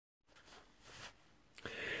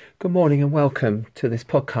Good morning and welcome to this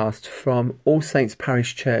podcast from All Saints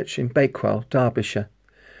Parish Church in Bakewell, Derbyshire.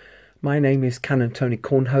 My name is Canon Tony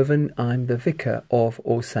Cornhoven. I'm the Vicar of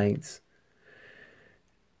All Saints.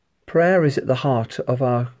 Prayer is at the heart of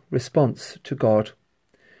our response to God,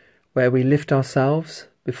 where we lift ourselves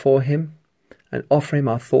before Him and offer Him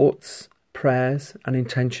our thoughts, prayers and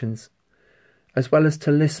intentions, as well as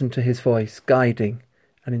to listen to His voice guiding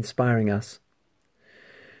and inspiring us.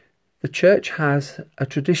 The Church has a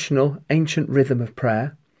traditional ancient rhythm of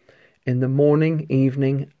prayer in the morning,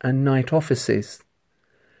 evening and night offices.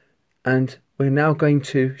 And we're now going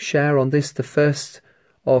to share on this the 1st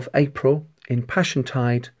of April in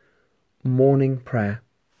Passiontide morning prayer.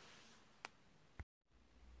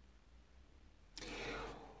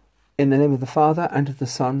 In the name of the Father, and of the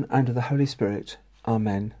Son, and of the Holy Spirit.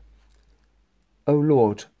 Amen. O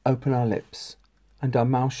Lord, open our lips, and our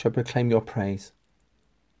mouth shall proclaim your praise.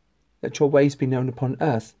 Let your ways be known upon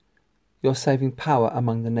earth, your saving power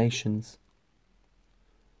among the nations.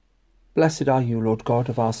 Blessed are you, Lord God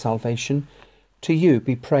of our salvation. To you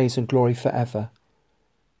be praise and glory forever.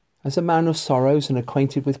 As a man of sorrows and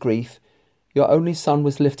acquainted with grief, your only Son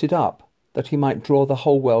was lifted up, that he might draw the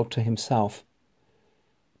whole world to himself.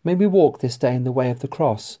 May we walk this day in the way of the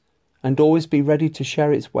cross, and always be ready to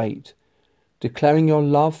share its weight, declaring your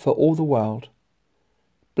love for all the world.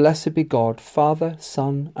 Blessed be God, Father,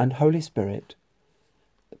 Son, and Holy Spirit.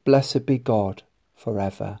 Blessed be God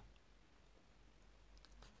forever.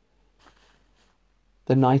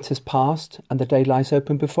 The night has passed, and the day lies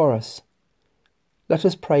open before us. Let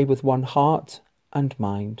us pray with one heart and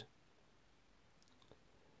mind.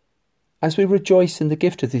 As we rejoice in the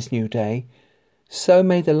gift of this new day, so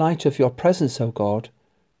may the light of your presence, O God,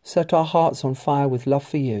 set our hearts on fire with love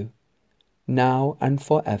for you, now and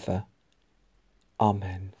forever.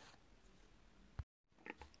 Amen.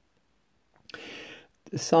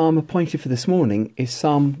 The psalm appointed for this morning is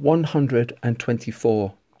Psalm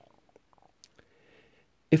 124.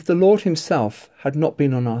 If the Lord himself had not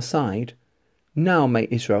been on our side, now may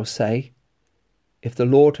Israel say, if the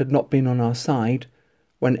Lord had not been on our side,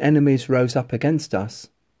 when enemies rose up against us,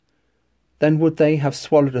 then would they have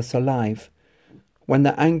swallowed us alive, when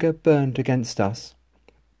their anger burned against us.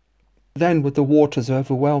 Then would the waters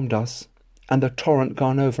have overwhelmed us, and the torrent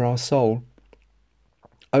gone over our soul.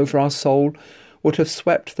 Over our soul would have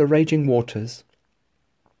swept the raging waters.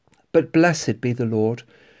 But blessed be the Lord,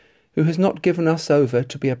 who has not given us over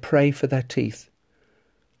to be a prey for their teeth.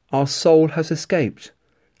 Our soul has escaped,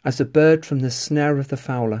 as a bird from the snare of the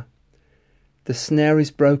fowler. The snare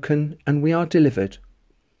is broken, and we are delivered.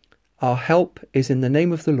 Our help is in the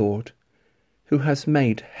name of the Lord, who has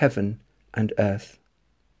made heaven and earth.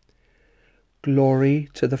 Glory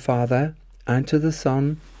to the Father, and to the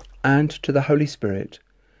Son, and to the Holy Spirit,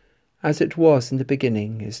 as it was in the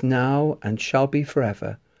beginning, is now, and shall be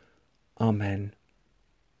forever. Amen.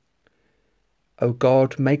 O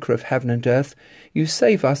God, maker of heaven and earth, you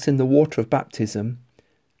save us in the water of baptism,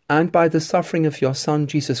 and by the suffering of your Son,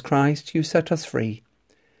 Jesus Christ, you set us free.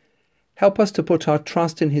 Help us to put our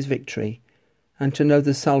trust in his victory, and to know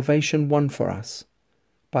the salvation won for us.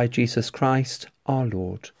 By Jesus Christ our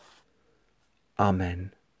Lord.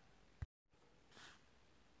 Amen.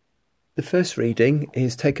 The first reading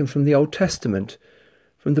is taken from the Old Testament,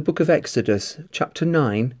 from the book of Exodus, chapter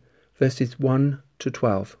 9, verses 1 to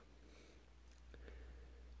 12.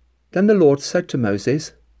 Then the Lord said to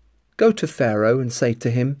Moses, Go to Pharaoh and say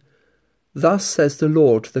to him, Thus says the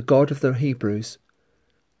Lord, the God of the Hebrews,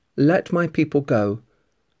 Let my people go,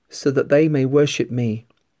 so that they may worship me.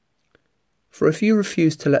 For if you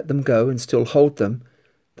refuse to let them go and still hold them,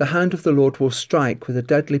 the hand of the Lord will strike with a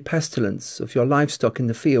deadly pestilence of your livestock in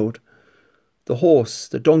the field, the horse,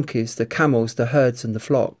 the donkeys, the camels, the herds and the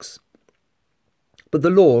flocks. But the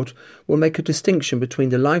Lord will make a distinction between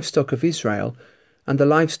the livestock of Israel and the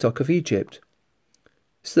livestock of Egypt,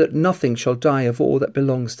 so that nothing shall die of all that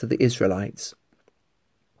belongs to the Israelites.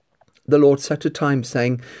 The Lord set a time,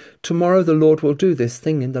 saying, Tomorrow the Lord will do this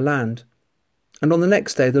thing in the land. And on the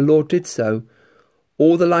next day the Lord did so.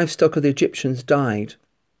 All the livestock of the Egyptians died,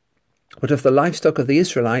 but of the livestock of the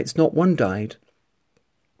Israelites not one died.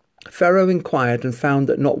 Pharaoh inquired and found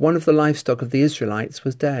that not one of the livestock of the Israelites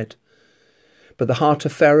was dead. But the heart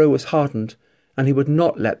of Pharaoh was hardened, and he would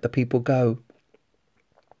not let the people go.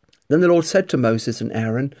 Then the Lord said to Moses and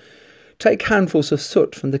Aaron, Take handfuls of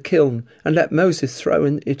soot from the kiln, and let Moses throw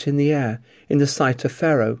it in the air, in the sight of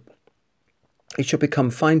Pharaoh. It shall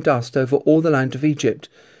become fine dust over all the land of Egypt,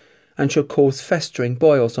 and shall cause festering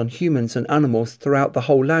boils on humans and animals throughout the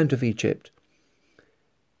whole land of Egypt.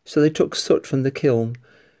 So they took soot from the kiln,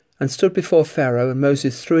 and stood before Pharaoh, and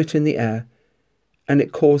Moses threw it in the air, and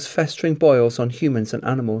it caused festering boils on humans and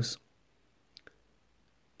animals.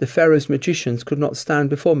 The Pharaoh's magicians could not stand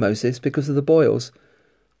before Moses because of the boils,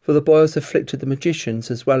 for the boils afflicted the magicians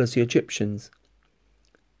as well as the Egyptians.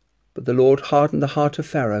 But the Lord hardened the heart of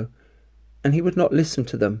Pharaoh, and he would not listen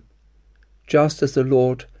to them, just as the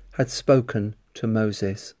Lord had spoken to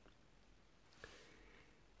Moses.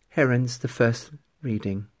 Here ends the first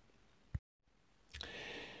reading.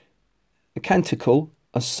 A canticle,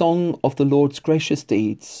 a song of the Lord's gracious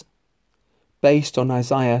deeds, based on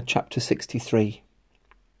Isaiah chapter 63.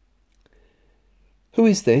 Who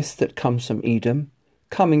is this that comes from Edom,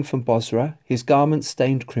 coming from Bozrah, his garments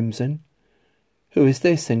stained crimson? Who is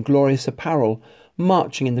this in glorious apparel,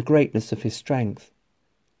 marching in the greatness of his strength?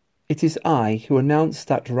 It is I who announce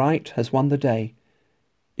that right has won the day.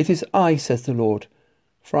 It is I, says the Lord,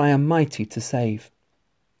 for I am mighty to save.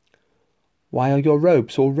 Why are your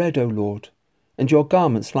robes all red, O Lord, and your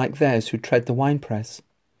garments like theirs who tread the winepress?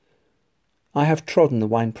 I have trodden the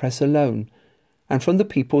winepress alone, and from the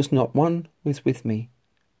peoples not one was with me.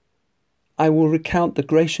 I will recount the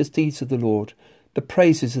gracious deeds of the Lord, the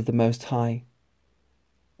praises of the Most High.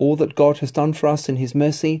 All that God has done for us in his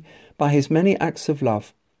mercy by his many acts of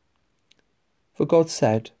love. For God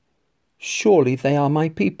said, surely they are my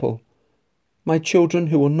people, my children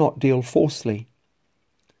who will not deal falsely.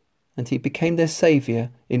 And he became their saviour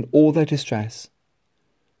in all their distress.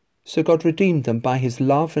 So God redeemed them by his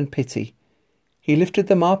love and pity. He lifted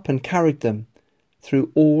them up and carried them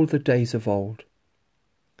through all the days of old.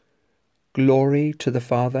 Glory to the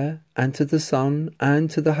Father, and to the Son, and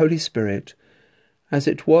to the Holy Spirit, as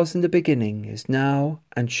it was in the beginning, is now,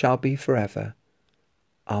 and shall be forever.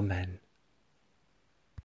 Amen.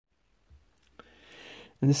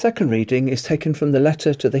 And the second reading is taken from the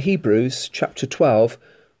letter to the Hebrews, chapter 12,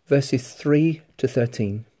 verses 3 to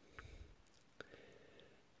 13.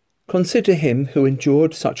 Consider him who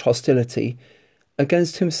endured such hostility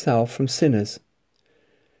against himself from sinners,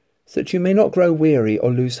 so that you may not grow weary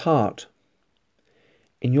or lose heart.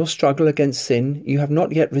 In your struggle against sin, you have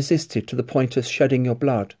not yet resisted to the point of shedding your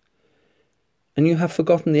blood, and you have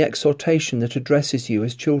forgotten the exhortation that addresses you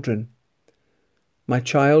as children. My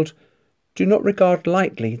child, do not regard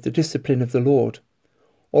lightly the discipline of the Lord,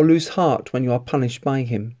 or lose heart when you are punished by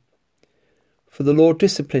him. For the Lord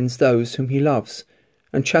disciplines those whom he loves,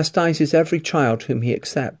 and chastises every child whom he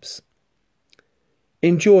accepts.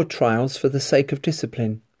 Endure trials for the sake of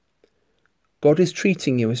discipline. God is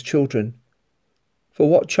treating you as children. For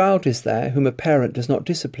what child is there whom a parent does not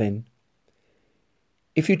discipline?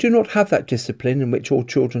 If you do not have that discipline in which all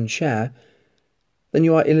children share, then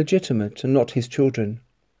you are illegitimate and not his children.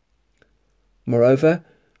 Moreover,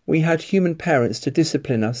 we had human parents to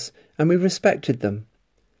discipline us, and we respected them.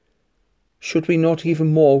 Should we not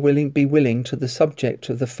even more be willing to the subject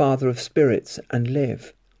of the Father of spirits and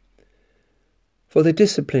live? For they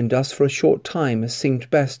disciplined us for a short time as seemed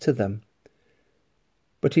best to them.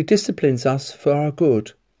 But he disciplines us for our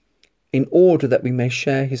good, in order that we may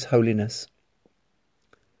share his holiness.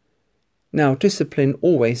 Now, discipline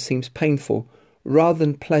always seems painful rather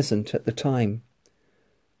than pleasant at the time,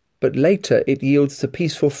 but later it yields the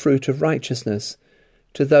peaceful fruit of righteousness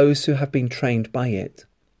to those who have been trained by it.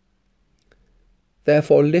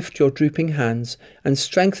 Therefore lift your drooping hands and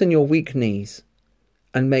strengthen your weak knees,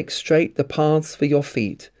 and make straight the paths for your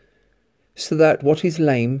feet, so that what is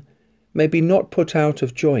lame may be not put out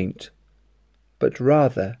of joint, but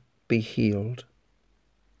rather be healed.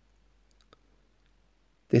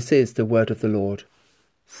 This is the word of the Lord.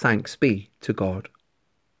 Thanks be to God.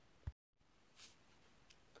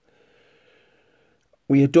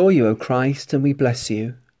 We adore you, O Christ, and we bless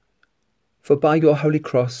you, for by your holy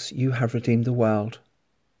cross you have redeemed the world.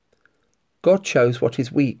 God chose what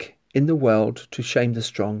is weak in the world to shame the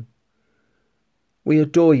strong. We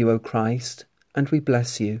adore you, O Christ, and we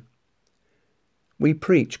bless you. We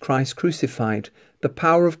preach Christ crucified, the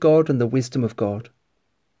power of God and the wisdom of God.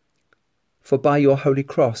 For by your holy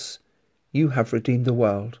cross you have redeemed the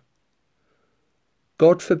world.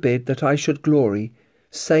 God forbid that I should glory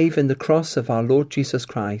save in the cross of our Lord Jesus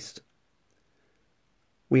Christ.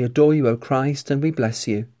 We adore you, O Christ, and we bless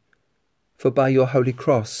you, for by your holy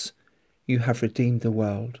cross you have redeemed the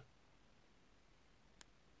world.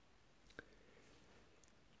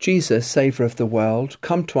 Jesus, Saviour of the world,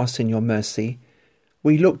 come to us in your mercy.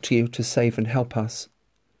 We look to you to save and help us.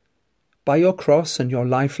 By your cross and your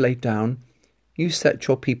life laid down, you set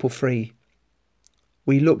your people free.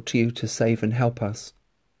 We look to you to save and help us.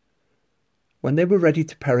 When they were ready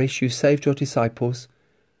to perish, you saved your disciples.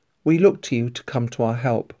 We look to you to come to our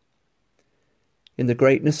help. In the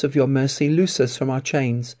greatness of your mercy, loose us from our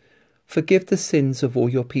chains. Forgive the sins of all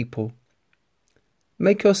your people.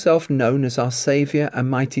 Make yourself known as our Saviour and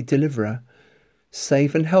mighty Deliverer.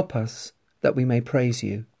 Save and help us, that we may praise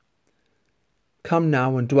you. Come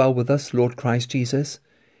now and dwell with us, Lord Christ Jesus.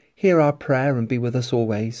 Hear our prayer and be with us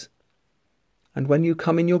always. And when you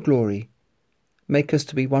come in your glory, make us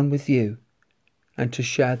to be one with you and to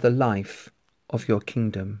share the life of your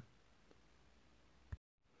kingdom.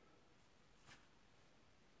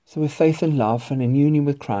 So with faith and love and in union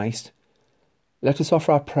with Christ, let us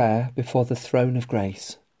offer our prayer before the throne of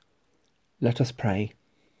grace. Let us pray.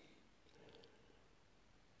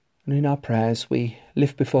 And in our prayers we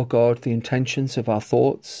lift before God the intentions of our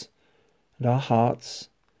thoughts and our hearts,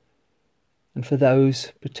 and for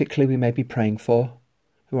those particularly we may be praying for,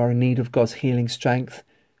 who are in need of God's healing strength,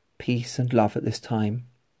 peace and love at this time.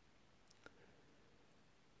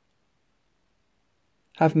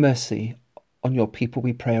 Have mercy on your people,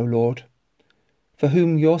 we pray, O Lord, for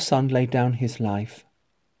whom your Son laid down his life.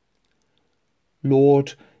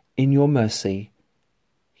 Lord, in your mercy,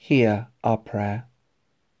 hear our prayer.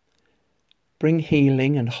 Bring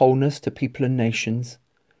healing and wholeness to people and nations.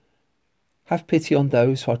 Have pity on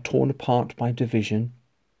those who are torn apart by division.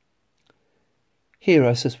 Hear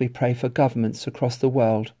us as we pray for governments across the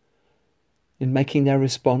world in making their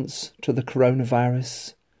response to the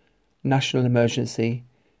coronavirus national emergency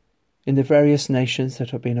in the various nations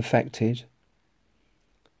that have been affected.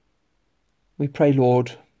 We pray,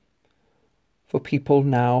 Lord, for people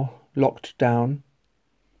now locked down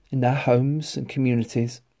in their homes and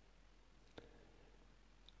communities.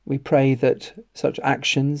 We pray that such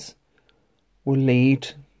actions will lead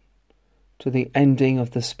to the ending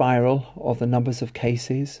of the spiral of the numbers of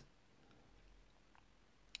cases,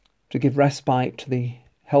 to give respite to the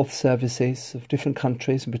health services of different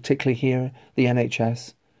countries, and particularly here, the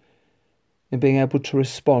NHS, in being able to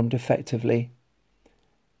respond effectively.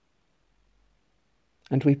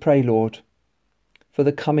 And we pray, Lord, for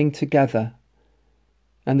the coming together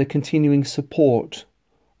and the continuing support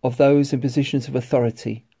of those in positions of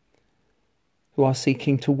authority who are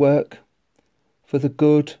seeking to work for the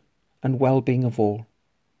good and well-being of all.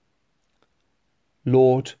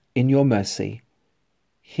 Lord, in your mercy,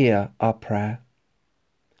 hear our prayer.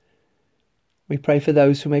 We pray for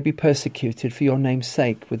those who may be persecuted for your name's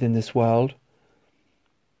sake within this world.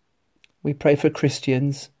 We pray for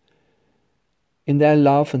Christians in their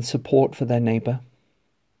love and support for their neighbour.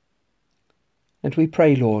 And we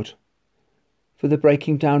pray, Lord, for the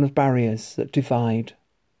breaking down of barriers that divide,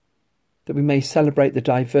 that we may celebrate the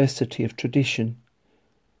diversity of tradition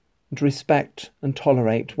and respect and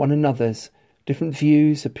tolerate one another's different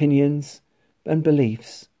views, opinions and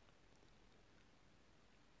beliefs.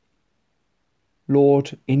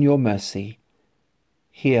 Lord, in your mercy,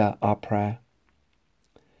 hear our prayer.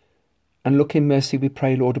 And look in mercy, we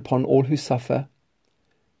pray, Lord, upon all who suffer.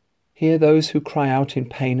 Hear those who cry out in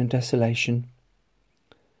pain and desolation.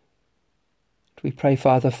 We pray,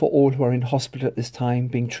 Father, for all who are in hospital at this time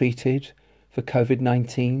being treated for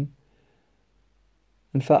COVID-19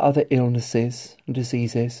 and for other illnesses and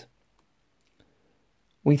diseases.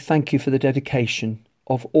 We thank you for the dedication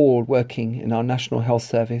of all working in our National Health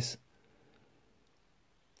Service.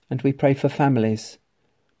 And we pray for families,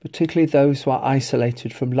 particularly those who are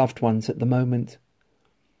isolated from loved ones at the moment.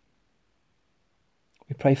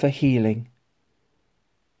 We pray for healing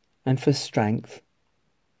and for strength,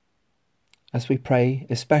 as we pray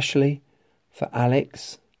especially for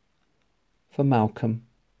Alex, for Malcolm,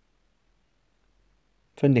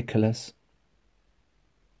 for Nicholas,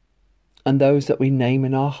 and those that we name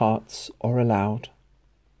in our hearts or aloud.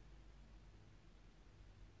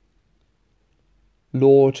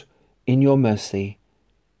 Lord, in your mercy,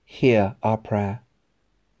 hear our prayer.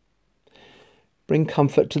 Bring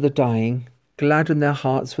comfort to the dying, gladden their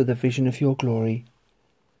hearts with a vision of your glory.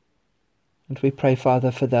 And we pray,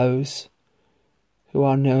 Father, for those who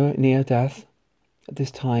are near death at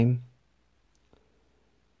this time.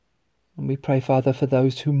 And we pray, Father, for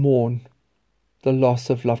those who mourn the loss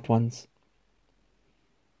of loved ones.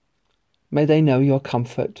 May they know your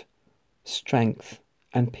comfort, strength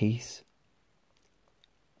and peace.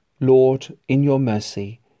 Lord, in your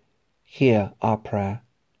mercy, hear our prayer.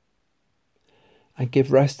 And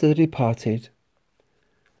give rest to the departed,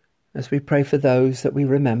 as we pray for those that we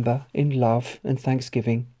remember in love and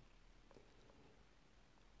thanksgiving.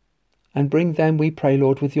 And bring them, we pray,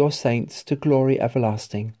 Lord, with your saints to glory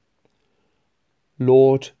everlasting.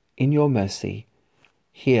 Lord, in your mercy,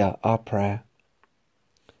 hear our prayer.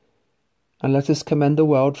 And let us commend the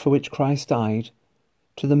world for which Christ died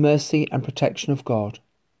to the mercy and protection of God.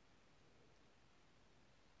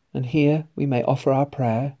 And here we may offer our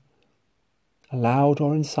prayer, aloud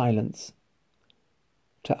or in silence,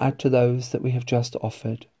 to add to those that we have just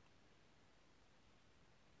offered.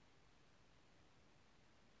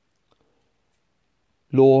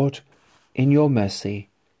 Lord, in your mercy,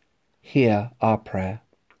 hear our prayer.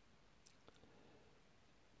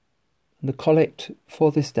 And the collect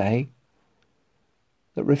for this day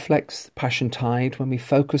that reflects the Passiontide when we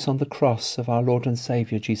focus on the cross of our Lord and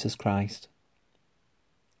Saviour Jesus Christ.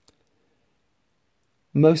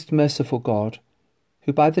 Most merciful God,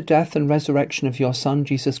 who by the death and resurrection of your Son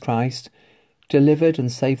Jesus Christ delivered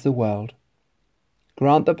and saved the world,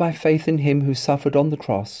 grant that by faith in him who suffered on the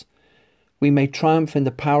cross, we may triumph in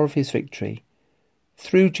the power of his victory.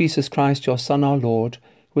 Through Jesus Christ, your Son, our Lord,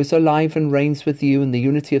 who is alive and reigns with you in the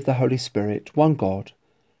unity of the Holy Spirit, one God,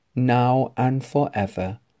 now and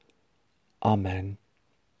forever. Amen.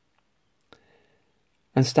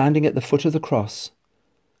 And standing at the foot of the cross,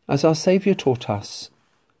 as our Saviour taught us,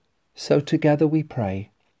 so together we pray.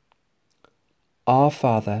 Our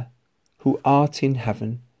Father, who art in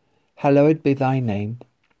heaven, hallowed be thy name.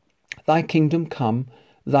 Thy kingdom come,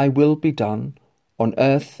 thy will be done, on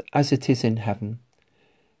earth as it is in heaven.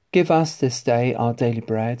 Give us this day our daily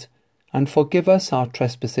bread, and forgive us our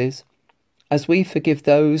trespasses, as we forgive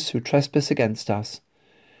those who trespass against us.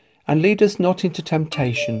 And lead us not into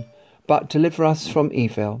temptation, but deliver us from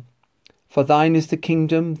evil. For thine is the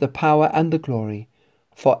kingdom, the power, and the glory,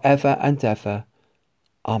 for ever and ever.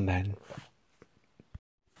 Amen.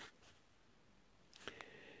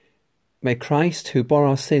 May Christ, who bore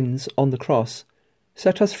our sins on the cross,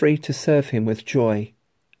 set us free to serve him with joy.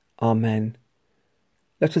 Amen.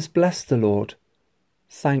 Let us bless the Lord.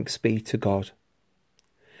 Thanks be to God.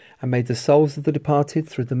 And may the souls of the departed,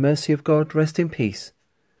 through the mercy of God, rest in peace.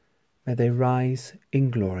 May they rise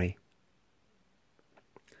in glory.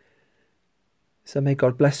 So may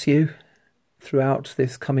God bless you throughout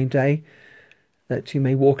this coming day, that you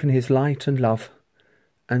may walk in his light and love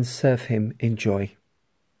and serve him in joy.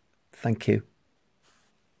 Thank you.